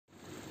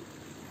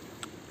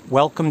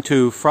Welcome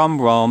to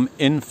From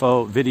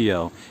Rome.Info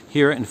video,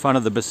 here in front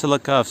of the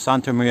Basilica of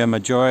Santa Maria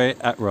Maggiore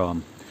at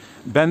Rome.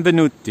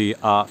 Benvenuti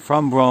a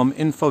From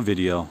Rome.Info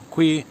video,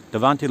 qui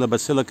davanti la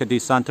Basilica di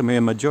Santa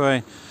Maria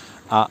Maggiore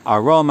a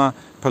Roma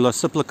per la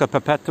Supplica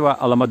perpetua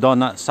alla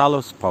Madonna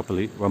Salus,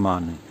 populi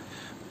Romani.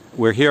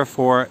 We're here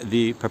for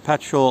the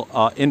perpetual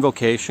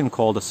invocation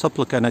called a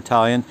Supplica in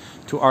Italian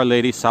to Our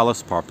Lady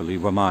Salus, populi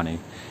Romani.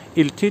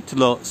 Il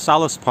titolo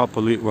Salus,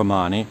 populi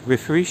Romani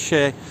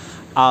riferisce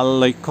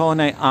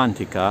all'icona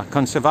antica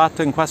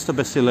conservata in questa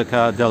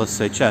basilica del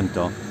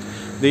Seicento.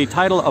 The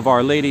title of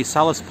Our Lady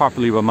Salus,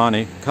 populi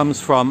Romani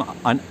comes from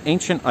an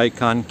ancient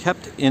icon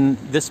kept in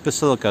this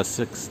basilica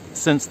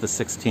since the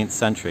 16th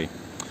century.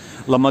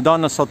 La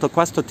Madonna sotto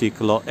questo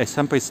titolo è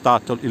sempre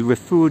stato il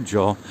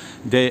rifugio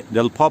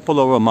del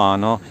popolo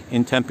romano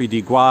in tempi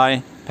di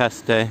guai,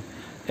 peste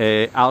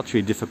e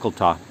altre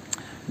difficoltà.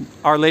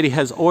 Our Lady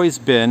has always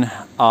been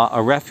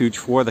a refuge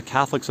for the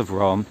Catholics of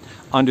Rome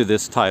under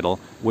this title,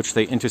 which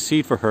they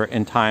intercede for her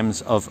in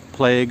times of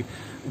plague,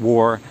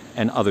 war,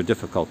 and other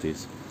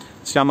difficulties.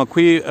 Siamo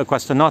qui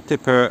questa notte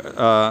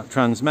per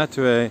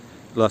trasmettere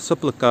la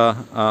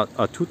supplica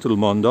a tutto il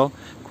mondo,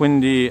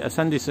 quindi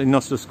essendo i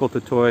nostri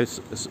ascoltatori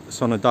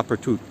sono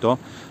dappertutto,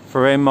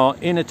 faremo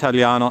in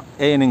italiano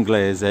e in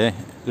inglese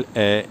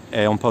e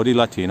un po' di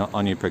latino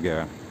ogni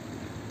preghiera.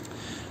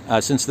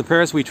 Since the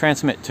prayers we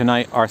transmit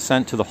tonight are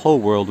sent to the whole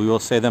world, we will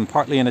say them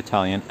partly in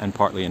Italian and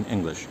partly in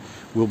English.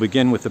 We'll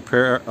begin with the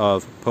prayer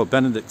of Pope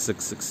Benedict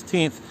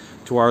XVI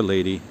to Our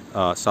Lady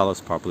Salus,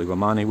 populi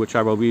Romani, which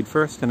I will read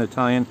first in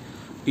Italian,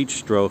 each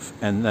strophe,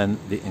 and then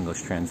the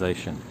English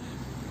translation.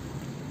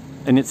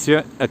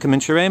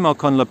 Cominceremo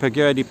con la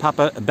preghiera di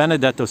Papa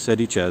Benedetto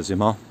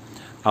XVI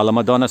alla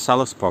Madonna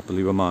Salus,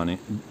 populi Romani.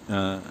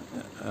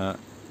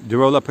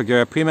 Dirò la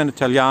preghiera prima in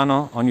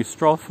italiano, ogni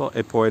strofo,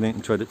 e poi in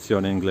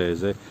traduzione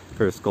inglese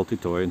per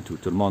ascoltatori in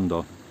tutto il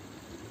mondo.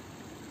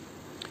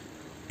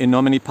 In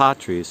nomine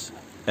Patris,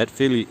 et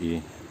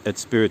Filii, et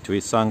Spiritui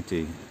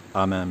Sancti.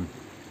 Amen.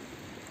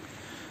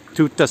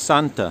 Tutta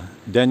santa,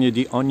 degna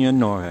di ogni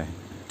onore,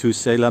 tu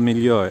sei la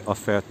migliore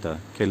offerta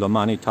che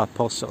l'umanità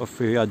possa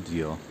offrire a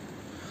Dio.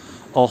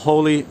 O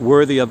holy,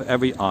 worthy of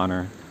every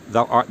honor,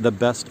 thou art the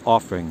best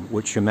offering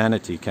which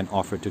humanity can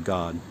offer to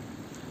God.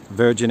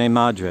 Vergine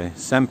Madre,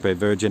 sempre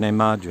Vergine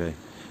Madre,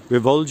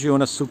 rivolgi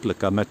una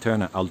supplica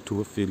materna al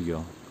tuo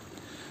Figlio.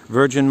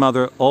 Virgin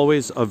Mother,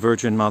 always a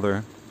Virgin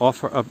Mother,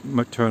 offer a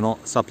maternal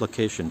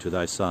supplication to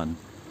thy Son.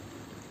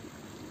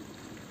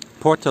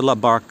 Porta la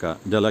barca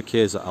della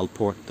Chiesa al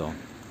porto,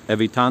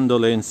 evitando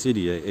le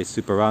insidie e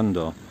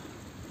superando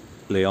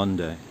le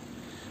onde.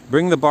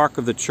 Bring the bark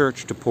of the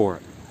Church to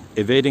port,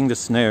 evading the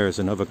snares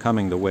and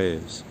overcoming the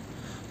waves.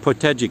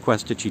 Proteggi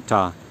questa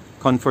città,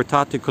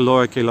 confortate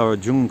coloro che la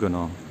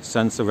raggiungono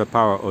senza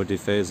riparo o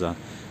difesa,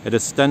 ed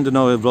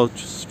estendono il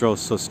vostro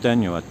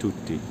sostegno a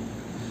tutti.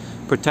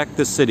 Protect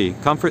the city,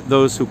 comfort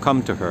those who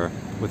come to her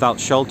without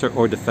shelter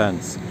or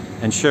defense,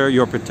 and share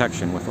your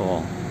protection with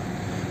all.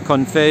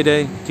 Con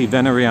fede ti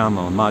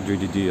veneriamo, Madre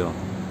di Dio.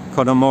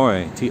 Con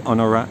amore ti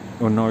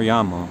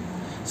onoriamo.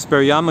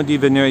 Speriamo di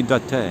venire da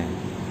te,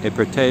 e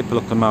per te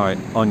proclamare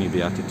ogni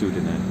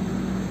beatitudine.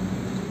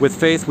 With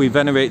faith we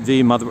venerate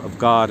thee, Mother of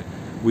God.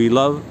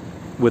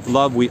 With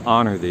love we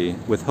honor thee,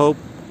 with hope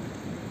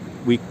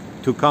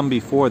to come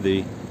before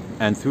thee,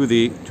 and through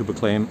thee to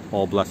proclaim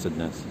all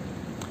blessedness.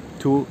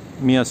 Tu,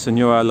 mia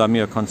Signora, la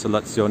mia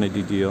consolazione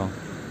di Dio,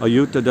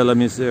 aiuto della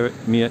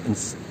mia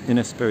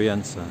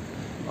inesperienza,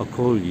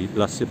 accogli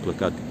la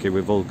supplica che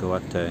rivolgo a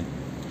te.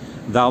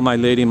 Thou, my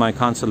Lady, my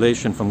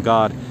consolation from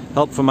God,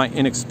 help from my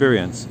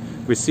inexperience,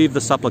 receive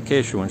the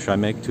supplication which I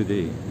make to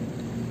thee.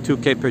 Tu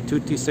che per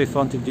tutti sei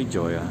fonte di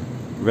gioia,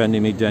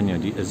 rendimi degno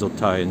di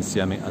esultare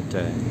insieme a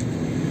te.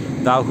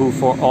 Thou who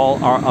for all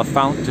art a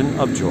fountain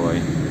of joy,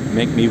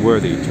 make me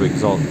worthy to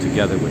exult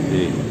together with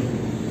thee.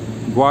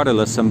 Guarda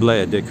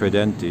l'assemblea dei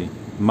credenti,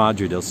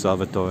 Madre del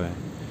Salvatore.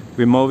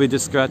 Rimuovi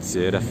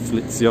disgrazie ed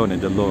afflizioni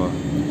da loro.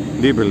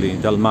 Liberali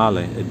dal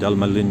male e dal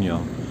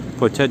maligno.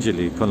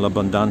 Proteggili con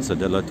l'abbondanza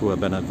della tua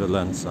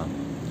benevolenza.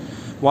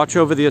 Watch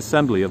over the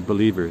assembly of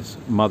believers,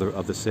 Mother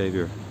of the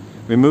Savior.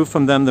 Remove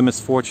from them the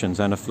misfortunes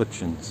and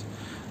afflictions.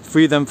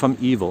 Free them from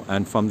evil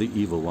and from the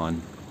evil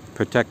one.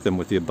 Protect them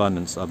with the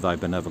abundance of thy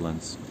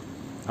benevolence.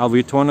 Al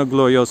ritorno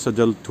glorioso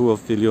del tuo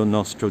Figlio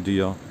nostro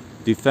Dio,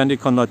 difendi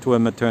con la tua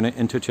materna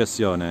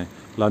intercessione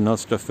la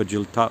nostra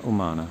fragilità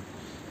umana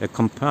e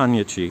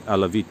accompagnaci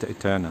alla vita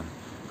eterna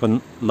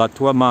con la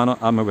tua mano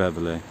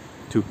amorevole,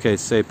 tu che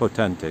sei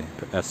potente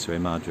per essere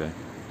Madre.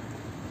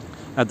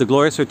 At the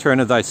glorious return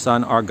of thy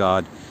Son, our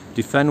God,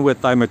 defend with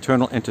thy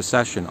maternal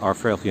intercession our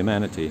frail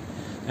humanity,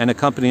 and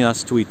accompany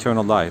us to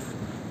eternal life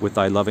with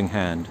thy loving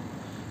hand,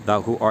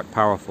 thou who art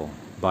powerful,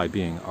 by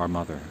being our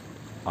Mother.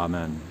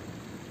 Amen.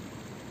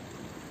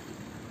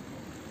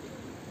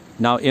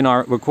 Now, in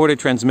our recorded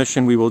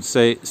transmission, we will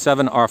say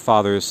 7 Our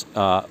Fathers.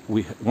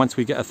 Once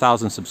we get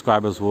 1,000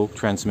 subscribers, we'll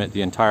transmit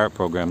the entire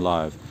program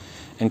live.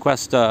 In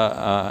questo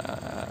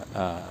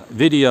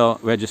video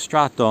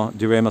registrato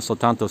diremo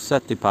soltanto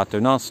 7 Pater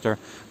Noster.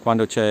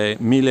 Quando c'è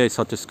 1000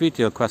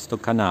 sottoscritti a questo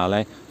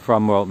canale,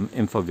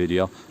 FromRome.Info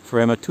video,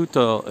 faremo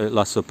tutta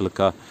la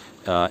supplica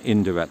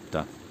in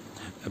diretta.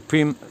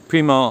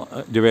 Primo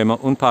diremo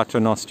un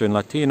Pater Noster in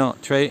latino,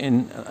 3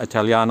 in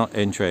italiano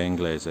e 3 in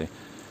inglese.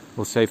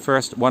 We'll say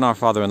first 1 Our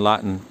Father in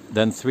Latin,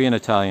 then 3 in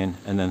Italian,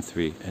 and then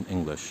 3 in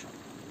English.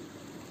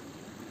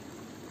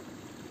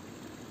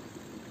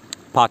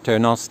 Pater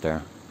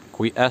Noster,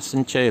 qui es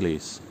in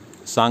celis,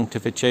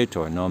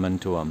 sanctificetur nomen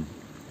tuum.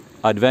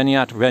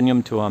 Adveniat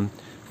regnum tuum,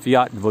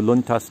 fiat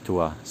voluntas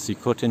tua,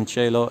 sicut in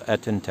cielo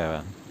et in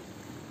terra.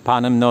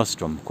 Panem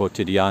nostrum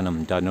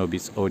quotidianum da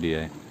nobis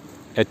hodie,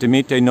 et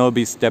dimite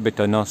nobis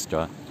debita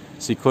nostra,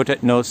 sicut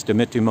et nos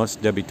dimittimus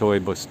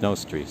debitoribus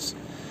nostris,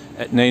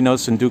 et ne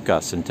nos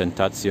inducas in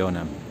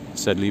tentationem,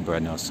 sed libera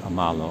nos a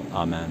malo.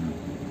 Amen.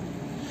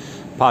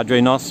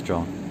 Padre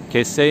nostro,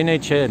 che sei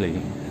nei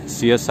cieli,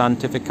 sia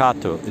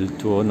santificato il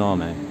tuo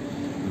nome,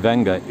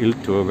 venga il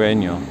tuo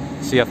regno,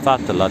 sia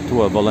fatta la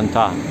tua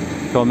volontà,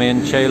 come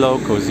in cielo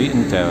così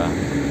in terra.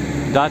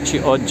 Dacci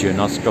oggi il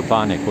nostro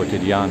pane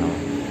quotidiano,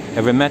 e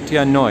rimetti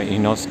a noi i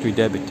nostri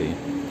debiti,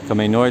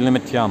 come noi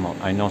rimettiamo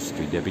ai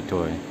nostri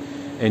debitori,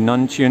 e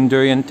non ci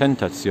indurre in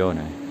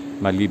tentazione,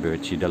 ma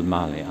liberaci dal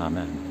male.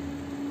 Amen.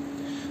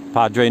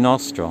 Padre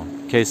nostro,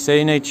 che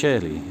sei nei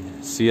cieli,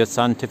 sia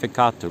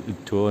santificato il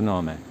tuo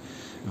nome,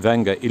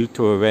 venga il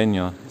tuo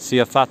regno,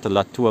 sia fatta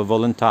la tua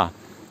volontà,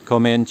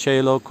 come in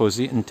cielo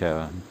così in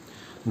terra.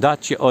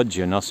 Dacci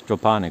oggi il nostro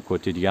pane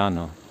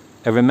quotidiano,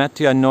 e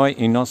rimetti a noi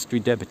i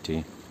nostri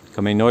debiti,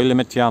 come noi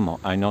rimettiamo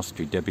ai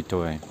nostri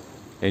debitori,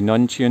 e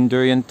non ci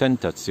indurre in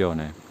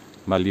tentazione,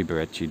 ma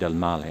liberaci dal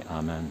male.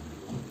 Amen.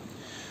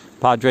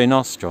 Padre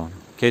nostro,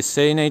 che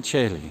sei nei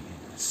cieli,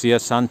 sia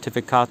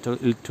santificato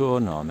il tuo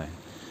nome,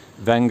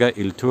 venga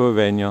il tuo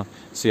regno,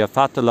 sia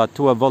fatta la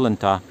tua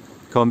volontà,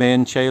 come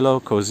in cielo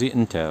così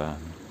in terra.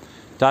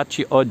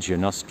 Dacci oggi il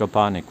nostro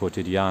pane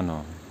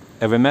quotidiano,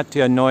 e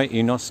rimetti a noi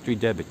i nostri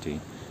debiti,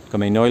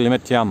 come noi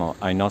rimettiamo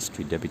ai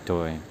nostri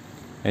debitori,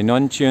 e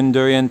non ci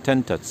indurre in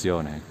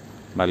tentazione,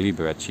 ma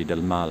liberaci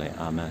dal male.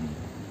 Amen.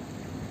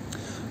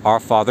 Our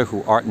Father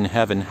who art in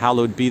heaven,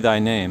 hallowed be thy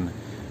name.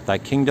 Thy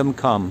kingdom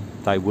come,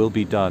 thy will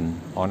be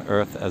done, on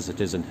earth as it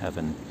is in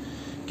heaven.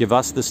 Give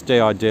us this day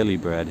our daily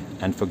bread,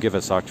 and forgive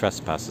us our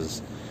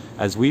trespasses,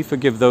 as we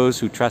forgive those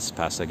who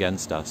trespass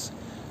against us.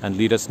 And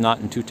lead us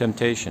not into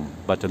temptation,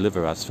 but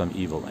deliver us from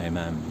evil.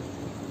 Amen.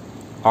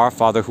 Our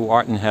Father who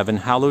art in heaven,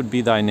 hallowed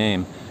be thy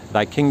name.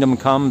 Thy kingdom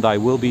come, thy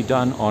will be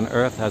done, on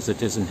earth as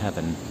it is in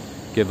heaven.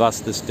 Give us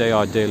this day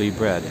our daily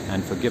bread,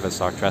 and forgive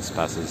us our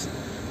trespasses,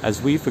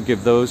 as we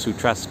forgive those who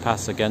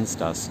trespass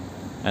against us.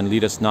 And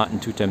lead us not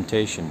into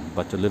temptation,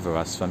 but deliver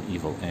us from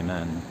evil.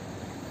 Amen.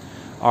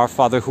 Our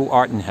Father who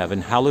art in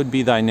heaven, hallowed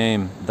be thy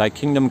name. Thy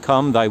kingdom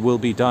come, thy will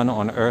be done,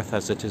 on earth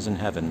as it is in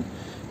heaven.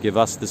 Give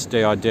us this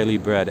day our daily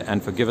bread,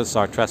 and forgive us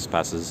our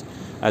trespasses,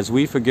 as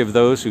we forgive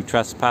those who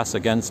trespass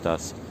against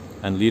us.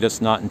 And lead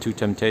us not into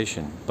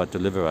temptation, but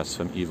deliver us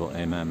from evil.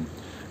 Amen.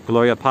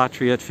 Gloria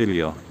Patri et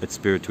Filio, et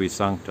Spiritui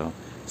Sancto,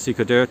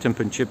 sicut erat in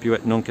principio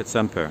et nunc et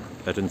semper,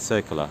 et in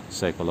saecula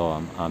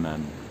saeculorum.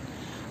 Amen.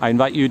 I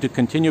invite you to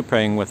continue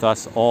praying with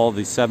us all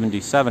the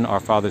 77 Our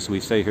Fathers we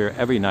say here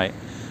every night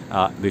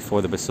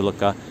before the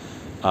Basilica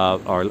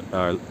of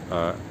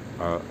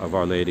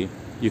Our Lady.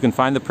 You can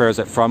find the prayers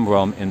at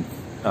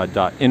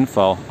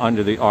FromRome.Info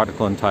under the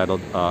article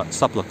entitled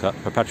Supplica,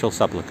 Perpetual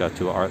Supplica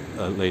to Our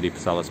Lady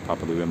Salus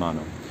Populi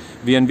Romano.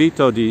 Vi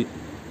invito di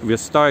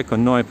restare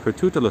con noi per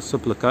tutta la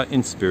supplica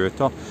in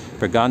spirito,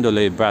 pregando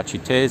le braccia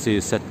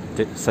tesi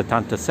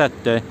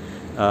 77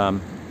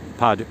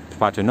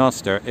 Pater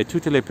Noster, e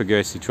tutte le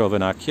preghiere si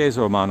trovano a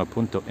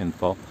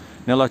ChiesaRomana.Info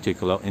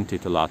nell'articolo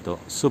intitolato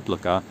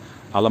Supplica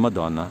alla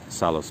Madonna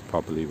Salus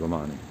populi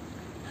Romani.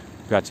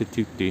 Grazie a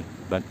tutti,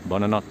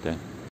 buonanotte.